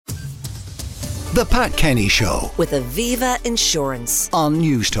The Pat Kenny Show with Aviva Insurance on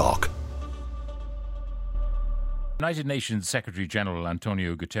News Talk. United Nations Secretary-General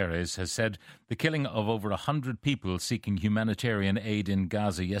Antonio Guterres has said the killing of over 100 people seeking humanitarian aid in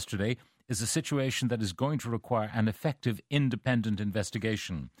Gaza yesterday is a situation that is going to require an effective, independent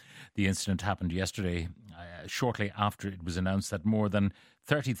investigation. The incident happened yesterday, shortly after it was announced that more than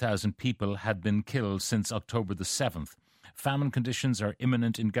 30,000 people had been killed since October the 7th. Famine conditions are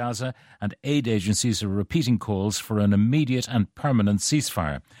imminent in Gaza, and aid agencies are repeating calls for an immediate and permanent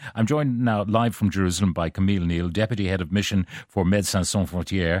ceasefire. I'm joined now live from Jerusalem by Camille Niel, Deputy Head of Mission for Médecins Sans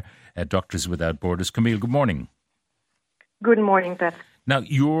Frontières, Doctors Without Borders. Camille, good morning. Good morning, Pat. Now,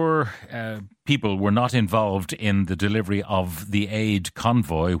 your people were not involved in the delivery of the aid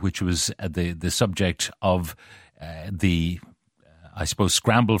convoy, which was the subject of I suppose,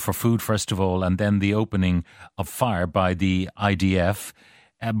 scramble for food, first of all, and then the opening of fire by the IDF.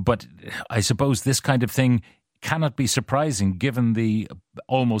 But I suppose this kind of thing cannot be surprising given the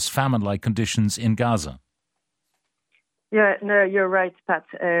almost famine-like conditions in Gaza. Yeah, no, you're right, Pat.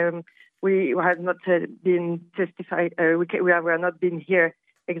 We have not been testified. We have not been here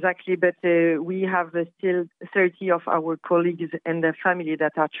exactly, but we have still 30 of our colleagues and their family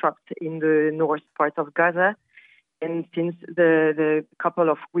that are trapped in the north part of Gaza. And since the couple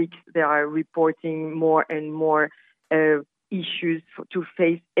of weeks, they are reporting more and more issues to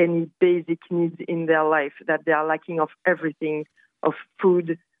face any basic needs in their life, that they are lacking of everything, of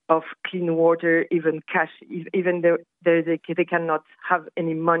food, of clean water, even cash, even though they cannot have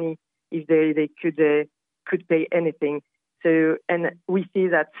any money if they could pay anything. So, and we see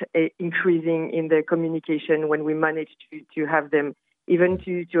that increasing in the communication when we manage to have them, even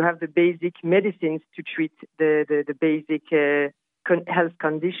to have the basic medicines to treat the basic health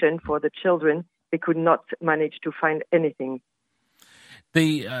condition for the children. They could not manage to find anything.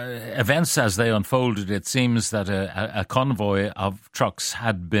 The events as they unfolded, it seems that a convoy of trucks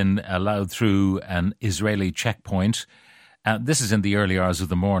had been allowed through an Israeli checkpoint. This is in the early hours of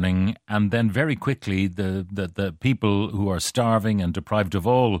the morning, and then very quickly the people who are starving and deprived of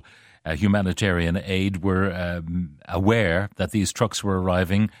all humanitarian aid were aware that these trucks were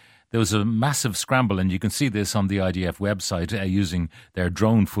arriving. There was a massive scramble, and you can see this on the IDF website using their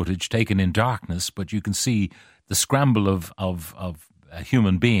drone footage taken in darkness, but you can see the scramble of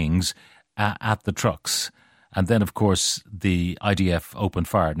human beings at the trucks. And then, of course, the IDF opened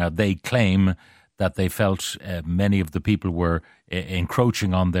fire. Now, they claim that they felt many of the people were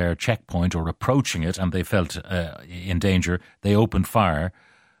encroaching on their checkpoint or approaching it, and they felt in danger. They opened fire.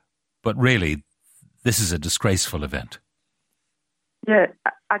 But really, this is a disgraceful event. Yeah,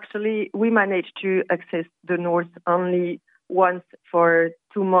 actually, we managed to access the north only once for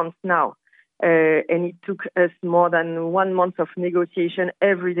 2 months now. And it took us more than 1 month of negotiation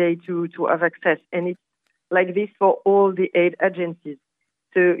every day to have access. And it's like this for all the aid agencies.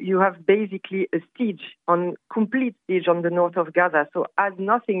 So you have basically a complete siege on the north of Gaza. So as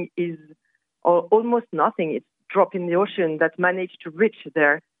nothing is, or almost nothing, it's drop in the ocean that managed to reach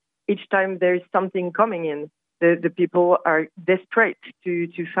there. Each time there is something coming in, the people are desperate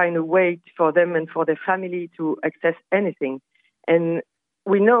to find a way for them and for their family to access anything. And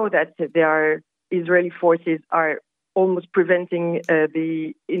we know that Israeli forces are almost preventing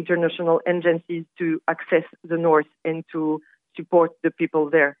the international agencies to access the north and to support the people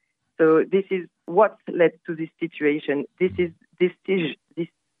there. So this is what led to this situation. This is this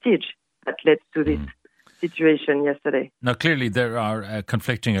siege that led to this situation yesterday. Now, clearly there are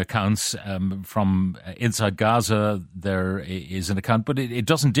conflicting accounts from inside Gaza. There is an account, but it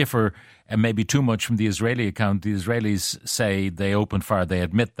doesn't differ maybe too much from the Israeli account. The Israelis say they opened fire. They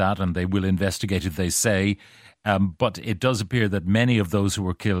admit that, and they will investigate it, they say. But it does appear that many of those who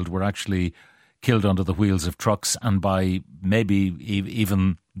were killed were actually killed under the wheels of trucks and by maybe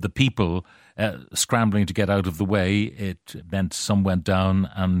even the people scrambling to get out of the way. It meant some went down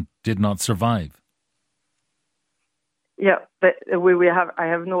and did not survive. Yeah, but I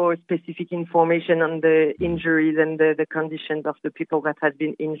have no specific information on the injuries and the conditions of the people that had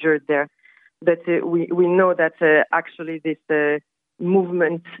been injured there. But we know that actually this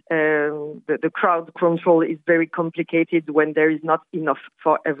movement, the crowd control is very complicated when there is not enough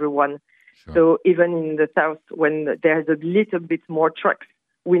for everyone. Sure. So even in the south, when there's a little bit more trucks,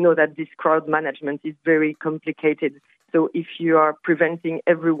 we know that this crowd management is very complicated. So if you are preventing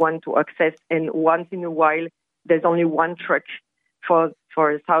everyone to access, and once in a while there's only one truck for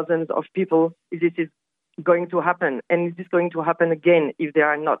thousands of people, this is going to happen. And it is going to happen again if they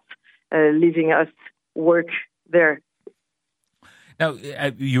are not leaving us work there. Now,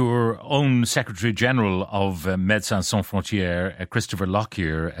 your own Secretary General of Médecins Sans Frontières, Christopher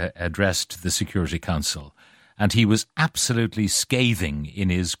Lockyer, addressed the Security Council, and he was absolutely scathing in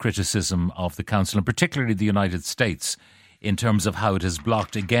his criticism of the Council, and particularly the United States, in terms of how it has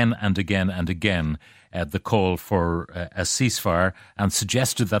blocked again and again and again the call for a ceasefire, and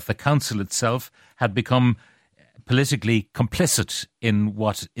suggested that the Council itself had become politically complicit in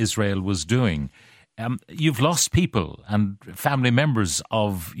what Israel was doing. You've lost people and family members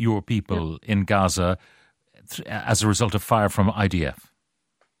of your people in Gaza as a result of fire from IDF.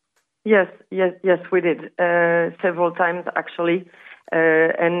 Yes, we did several times actually,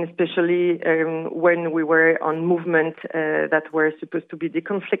 and especially when we were on movement that were supposed to be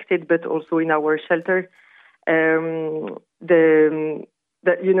deconflicted, but also in our shelter. The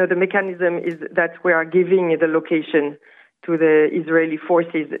mechanism is that we are giving the location to the Israeli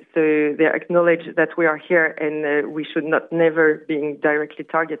forces, so they acknowledge that we are here and we should not never being directly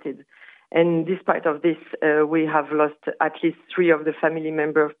targeted. And despite of this, we have lost at least 3 of the family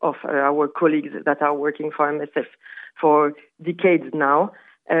members of our colleagues that are working for MSF for decades now.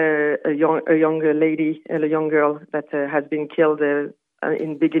 A young girl that has been killed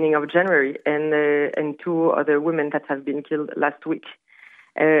in beginning of January, and 2 other women that have been killed last week.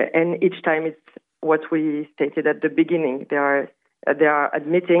 And each time it's what we stated at the beginning. They are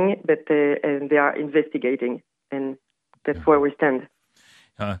admitting, but they are investigating, and that's where we stand.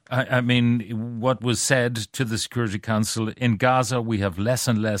 I mean, what was said to the Security Council, in Gaza we have less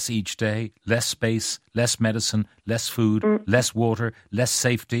and less each day, less space, less medicine, less food, less water, less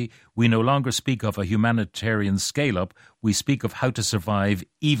safety. We no longer speak of a humanitarian scale-up. We speak of how to survive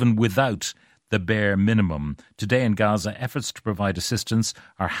even without the bare minimum. Today in Gaza, efforts to provide assistance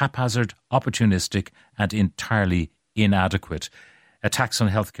are haphazard, opportunistic and entirely inadequate. Attacks on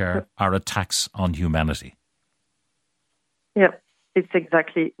healthcare are attacks on humanity. Yeah, it's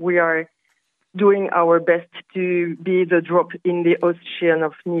exactly. We are doing our best to be the drop in the ocean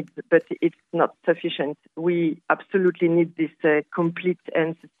of needs, but it's not sufficient. We absolutely need this complete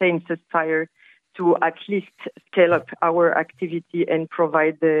and sustained ceasefire to at least scale up our activity and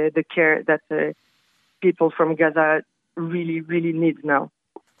provide the care that people from Gaza really, really need now.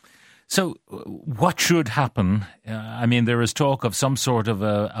 So what should happen? I mean, there is talk of some sort of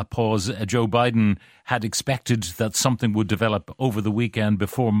a pause. Joe Biden had expected that something would develop over the weekend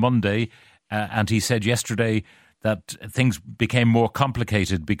before Monday, and he said yesterday that things became more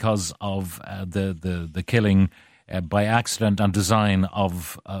complicated because of the killing by accident and design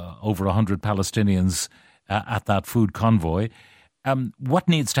of over 100 Palestinians at that food convoy. What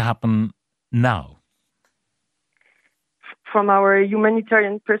needs to happen now? From our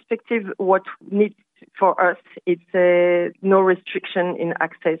humanitarian perspective, what needs for us, it's no restriction in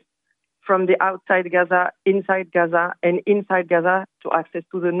access from the outside Gaza, inside Gaza, and inside Gaza to access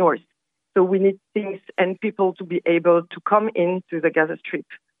to the north. So we need things and people to be able to come into the Gaza Strip,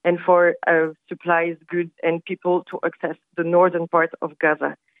 and for supplies, goods, and people to access the northern part of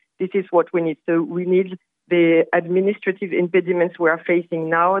Gaza. This is what we need. So we need the administrative impediments we are facing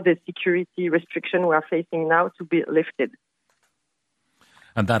now, the security restriction we are facing now to be lifted.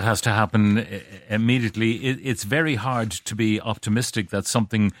 And that has to happen immediately. It's very hard to be optimistic that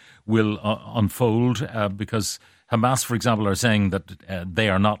something will unfold because Hamas, for example, are saying that they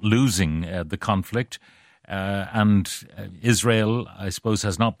are not losing the conflict. And Israel, I suppose,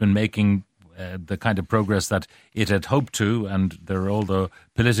 has not been making the kind of progress that it had hoped to. And there are all the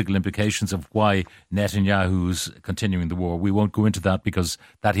political implications of why Netanyahu's continuing the war. We won't go into that because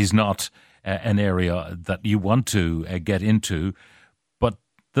that is not an area that you want to get into. But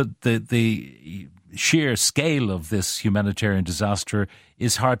the sheer scale of this humanitarian disaster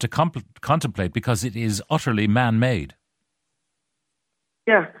is hard to contemplate because it is utterly man-made.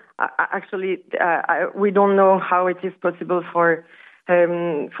 Yeah, actually, we don't know how it is possible for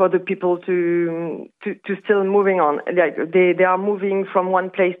the people to still moving on. Like they are moving from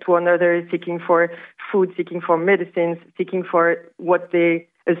one place to another, seeking for food, seeking for medicines, seeking for what they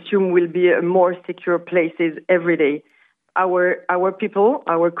assume will be a more secure places every day. Our people,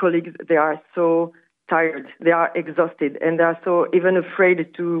 our colleagues, they are so tired, they are exhausted, and they are so even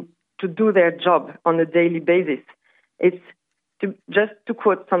afraid to do their job on a daily basis. It's just to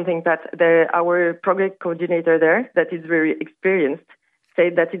quote something that our project coordinator there, that is very experienced,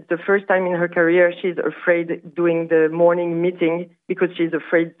 said that it's the first time in her career she's afraid doing the morning meeting because she's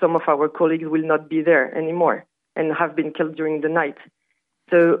afraid some of our colleagues will not be there anymore and have been killed during the night.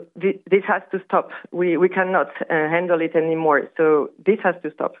 So this has to stop. We cannot handle it anymore. So this has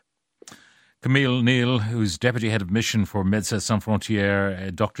to stop. Camille Niel, who's Deputy Head of Mission for Médecins Sans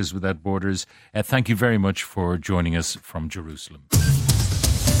Frontières, Doctors Without Borders, thank you very much for joining us from Jerusalem.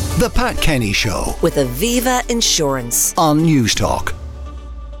 The Pat Kenny Show with Aviva Insurance on News Talk.